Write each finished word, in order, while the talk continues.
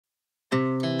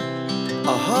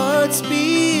Our hearts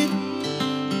beat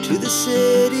to the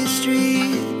city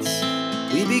streets.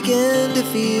 We began to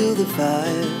feel the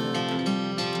fire.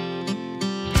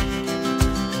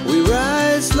 We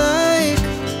rise like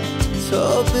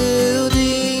tall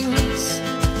buildings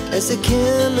as the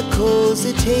chemicals,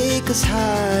 they take us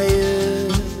higher.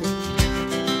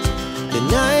 The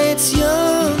night's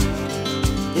young,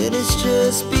 it has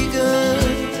just begun,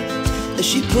 as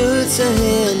she puts her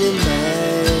hand in mine.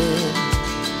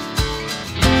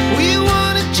 We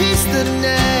wanna chase the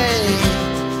night,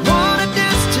 wanna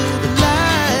dance to the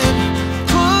light,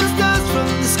 pull the stars from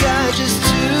the sky, just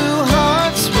two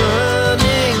hearts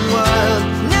running wild.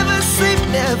 Never sleep,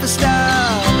 never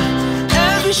stop,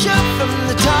 as we shout from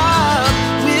the top.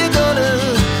 We're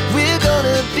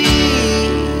gonna be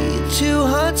two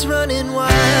hearts running wild.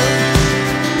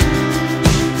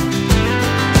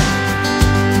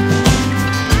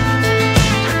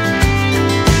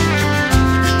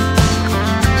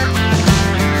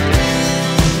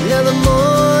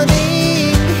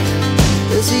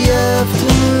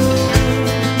 Afternoon,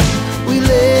 we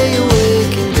lay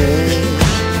awake in bed.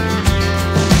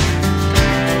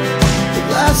 The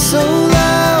laughs so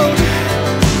loud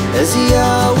as the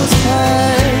hours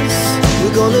pass.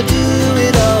 We're gonna do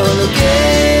it all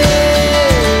again.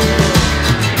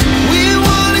 We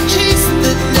wanna chase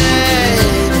the night,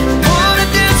 wanna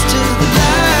dance to the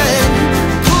light,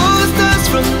 pull the stars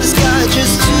from the sky,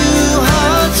 just two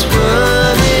hearts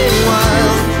running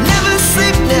wild. Never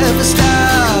sleep, never stop,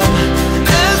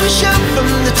 shout from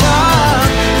the top.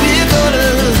 We're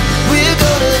gonna be, we're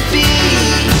gonna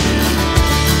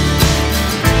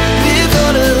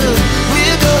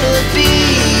be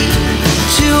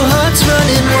two hearts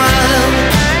running wild.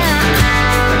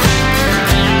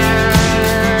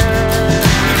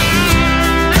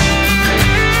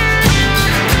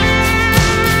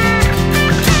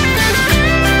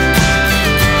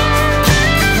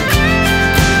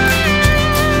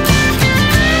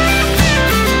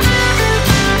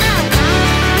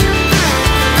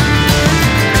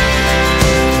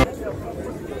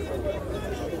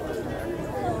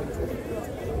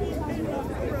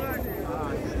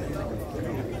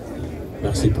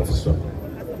 Merci, professeur.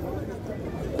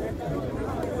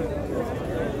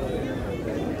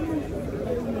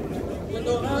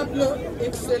 Honorable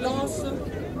Excellence,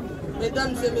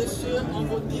 Mesdames et Messieurs, en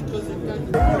vos titres et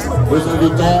qualités. Nous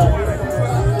invitons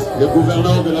le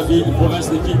gouverneur de la ville de province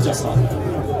de Kinshasa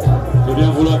qui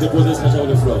vient vouloir déposer sa gerbe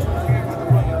de fleurs.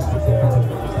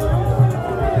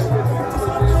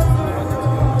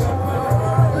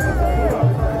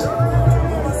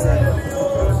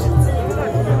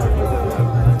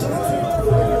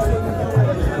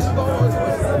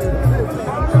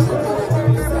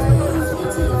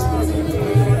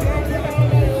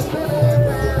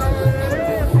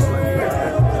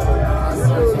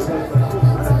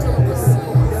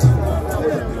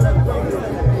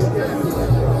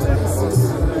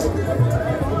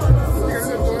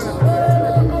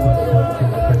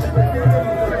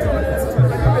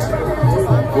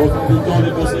 Plutôt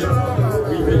les conseils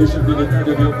privés des chefs de l'État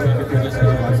de Lyon pour déposer sa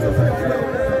gerbe de fleurs.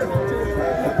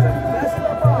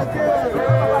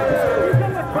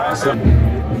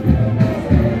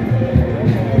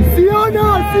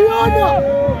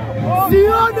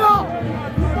 Siona,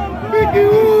 Biki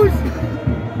Rouge,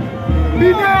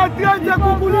 Liné à 30 à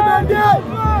Koukouli Mende,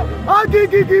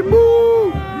 Agigi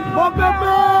Kimou, mon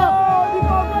pépé,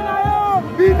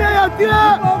 Liné à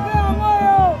 30,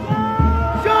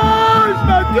 change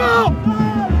maintenant,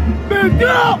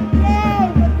 maintenant.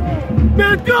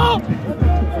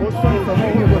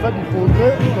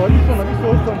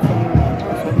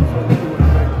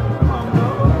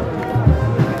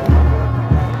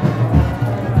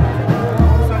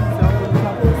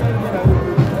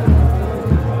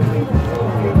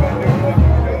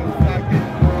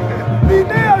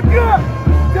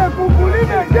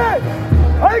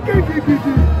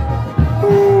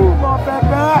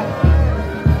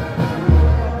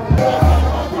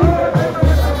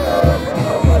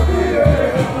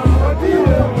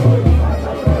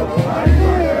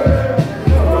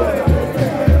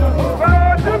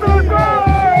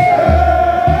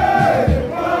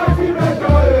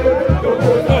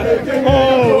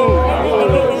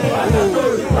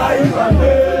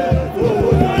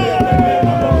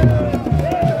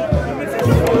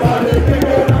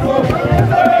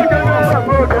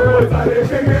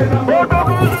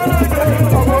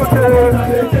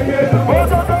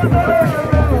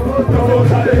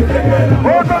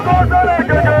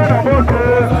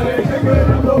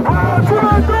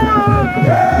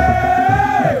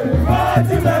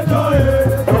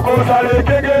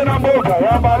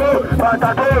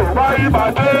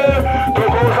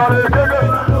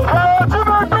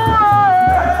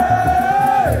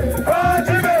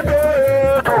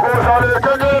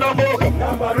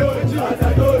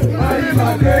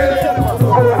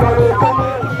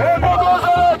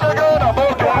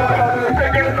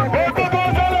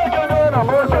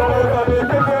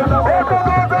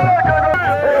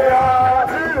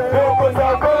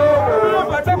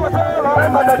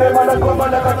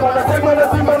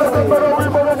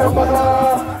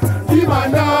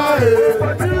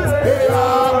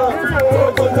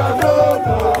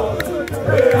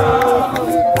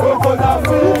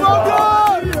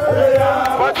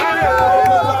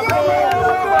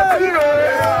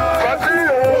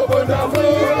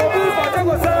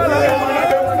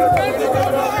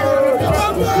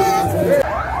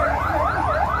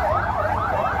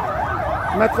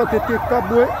 Maître thethe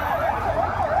KABWE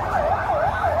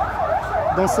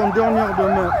dans son dernière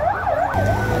demeure.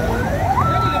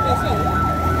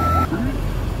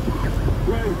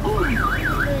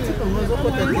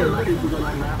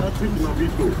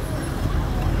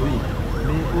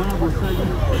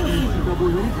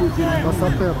 Dans sa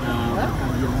terre.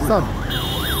 Sad.